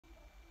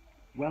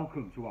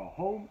Welcome to our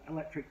home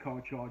electric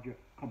car charger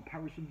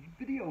comparison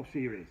video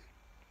series.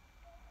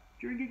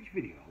 During each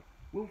video,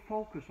 we'll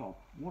focus on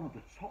one of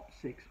the top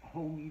 6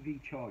 home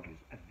EV chargers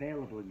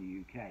available in the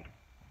UK,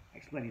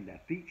 explaining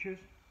their features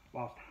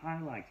whilst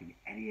highlighting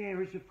any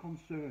areas of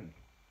concern.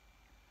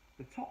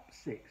 The top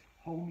 6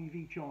 home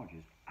EV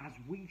chargers as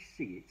we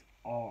see it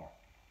are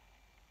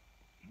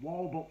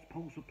Wallbox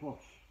Pulsar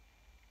Plus,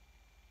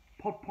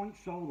 PodPoint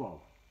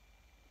Solo,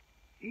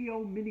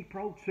 EO Mini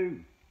Pro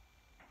 2,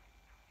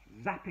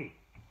 Zappi,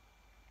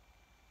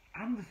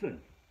 Andersen,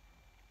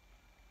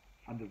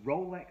 and the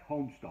Rolec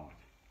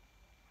HomeSmart.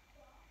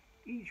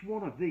 Each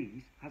one of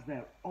these has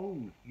their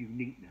own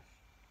uniqueness,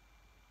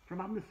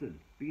 from Andersen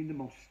being the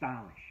most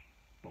stylish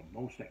but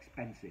most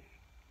expensive,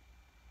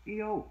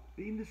 EO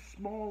being the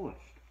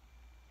smallest,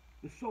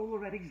 the solar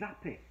ready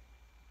Zappi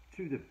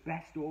to the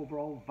best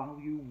overall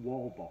value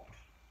Wallbox.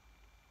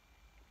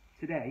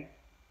 Today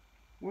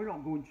we're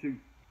not going to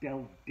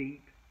delve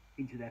deep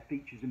into their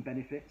features and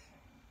benefits,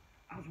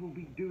 as we'll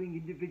be doing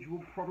individual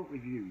product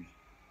reviews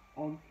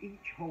on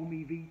each home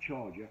EV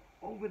charger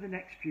over the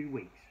next few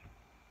weeks.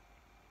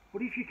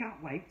 But if you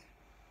can't wait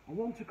and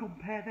want to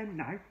compare them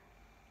now,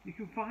 you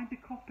can find a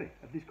copy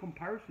of this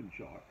comparison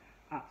chart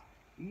at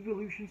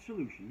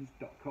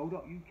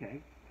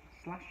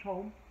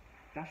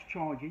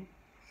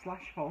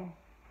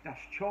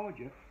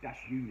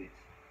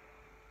evolutionsolutions.co.uk/home-charging/home-charger-units,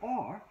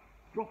 or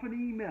drop an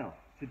email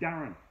to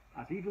Darren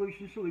at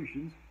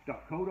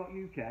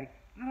evolutionsolutions.co.uk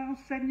and I'll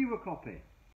send you a copy.